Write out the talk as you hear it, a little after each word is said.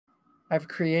I've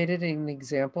created an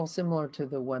example similar to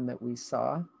the one that we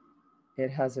saw. It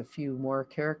has a few more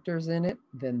characters in it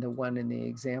than the one in the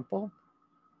example.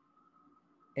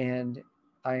 And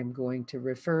I'm going to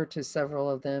refer to several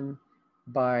of them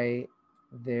by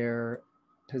their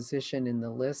position in the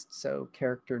list. So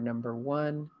character number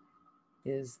 1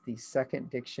 is the second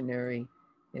dictionary.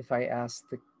 If I ask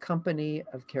the company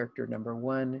of character number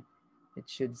 1, it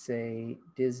should say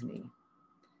Disney.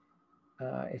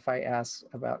 If I ask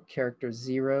about character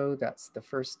 0, that's the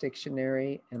first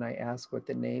dictionary, and I ask what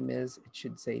the name is, it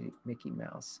should say Mickey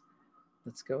Mouse.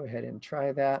 Let's go ahead and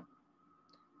try that.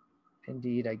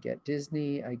 Indeed, I get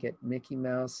Disney, I get Mickey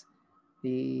Mouse.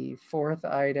 The fourth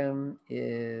item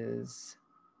is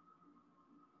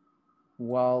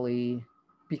Wally.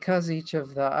 Because each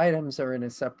of the items are in a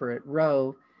separate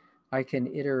row, I can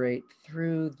iterate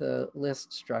through the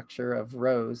list structure of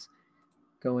rows,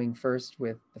 going first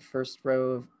with the first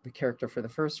row of the character for the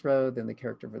first row, then the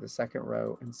character for the second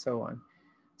row, and so on.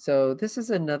 So this is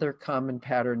another common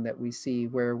pattern that we see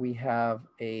where we have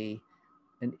an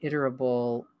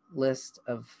iterable list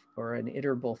of, or an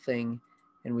iterable thing,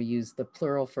 and we use the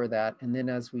plural for that. And then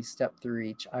as we step through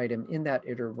each item in that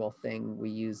iterable thing,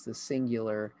 we use the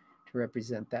singular to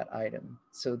represent that item.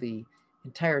 So the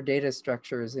entire data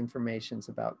structure is information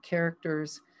about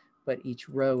characters, but each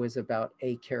row is about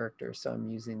a character. So I'm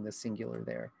using the singular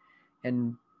there.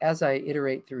 And as I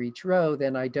iterate through each row,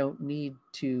 then I don't need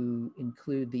to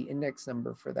include the index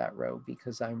number for that row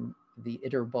because the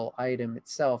iterable item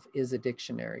itself is a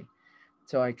dictionary.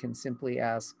 So I can simply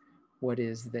ask, what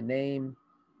is the name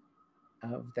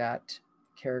of that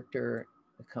character,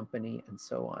 the company, and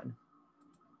so on.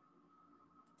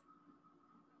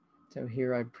 So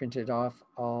here I printed off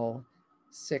all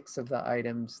 6 of the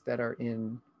items that are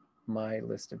in my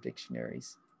list of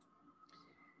dictionaries.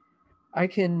 I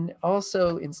can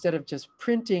also, instead of just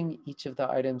printing each of the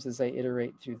items as I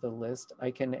iterate through the list,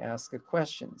 I can ask a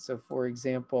question. So for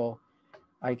example,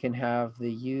 I can have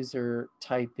the user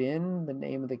type in the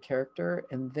name of the character,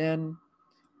 and then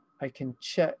I can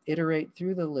iterate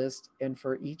through the list, and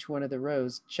for each one of the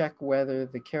rows, check whether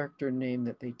the character name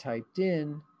that they typed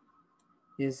in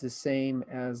is the same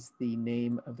as the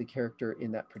name of the character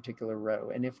in that particular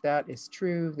row. And if that is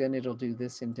true, then it'll do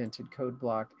this indented code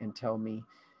block and tell me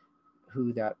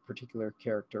who that particular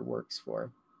character works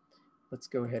for. Let's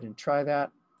go ahead and try that.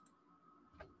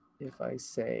 If I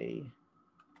say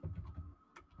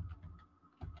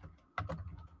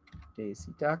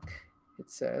Daisy Duck, it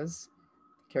says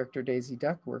the character Daisy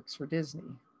Duck works for Disney.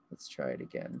 Let's try it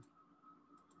again.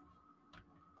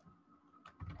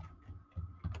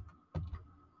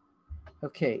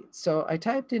 Okay, so I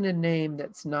typed in a name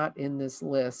that's not in this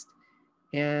list,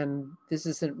 and this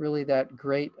isn't really that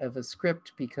great of a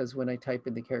script because when I type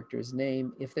in the character's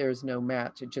name, if there's no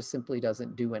match, it just simply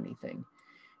doesn't do anything.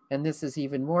 And this is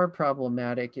even more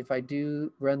problematic if I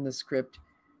do run the script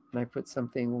and I put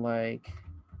something like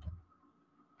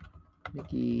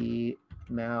Mickey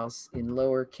Mouse in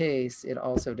lowercase, it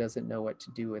also doesn't know what to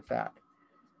do with that.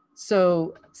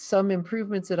 So some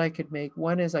improvements that I could make,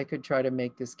 one is I could try to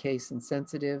make this case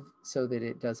insensitive so that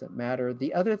it doesn't matter.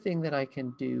 The other thing that I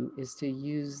can do is to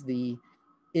use the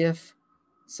if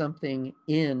something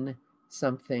in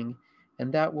something,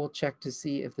 and that will check to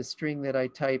see if the string that I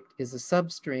typed is a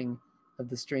substring of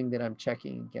the string that I'm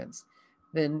checking against.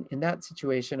 Then in that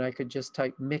situation, I could just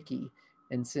type Mickey,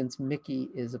 and since Mickey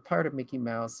is a part of Mickey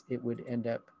Mouse, it would end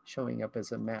up showing up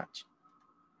as a match.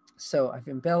 So I've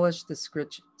embellished the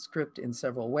script in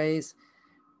several ways.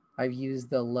 I've used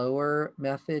the lower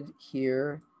method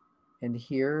here and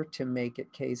here to make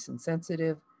it case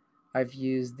insensitive. I've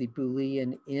used the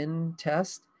Boolean in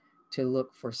test to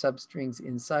look for substrings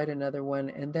inside another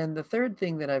one. And then the third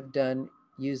thing that I've done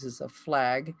uses a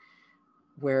flag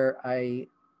where I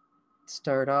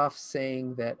start off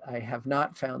saying that I have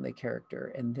not found the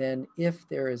character. And then if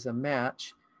there is a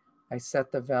match, I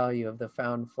set the value of the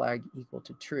found flag equal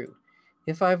to true.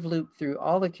 If I've looped through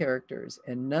all the characters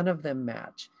and none of them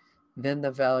match, then the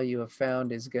value of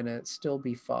found is going to still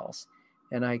be false.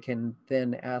 And I can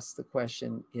then ask the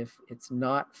question, if it's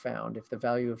not found, if the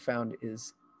value of found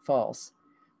is false,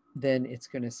 then it's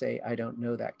going to say, I don't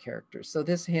know that character. So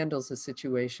this handles a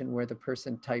situation where the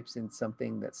person types in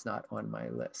something that's not on my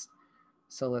list.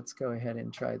 So let's go ahead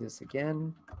and try this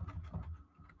again.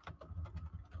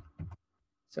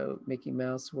 So Mickey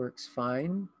Mouse works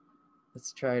fine.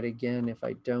 Let's try it again if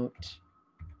I don't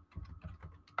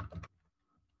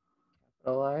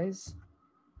capitalize.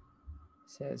 It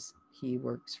says he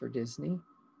works for Disney.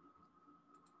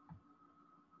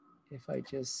 If I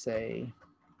just say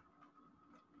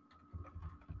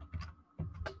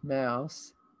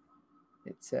mouse,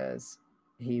 It says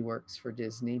he works for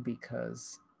Disney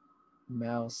because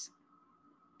Mouse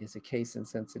is a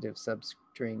case-insensitive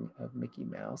substring of Mickey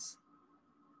Mouse.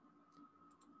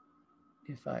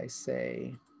 If I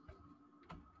say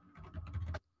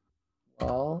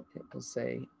all, it will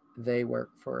say they work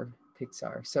for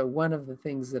Pixar. So one of the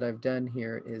things that I've done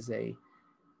here is a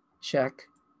check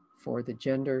for the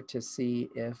gender to see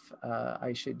if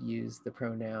I should use the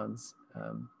pronouns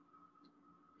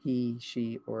he,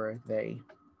 she, or they.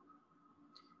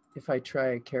 If I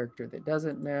try a character that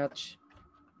doesn't match,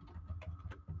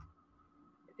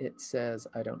 it says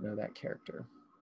I don't know that character.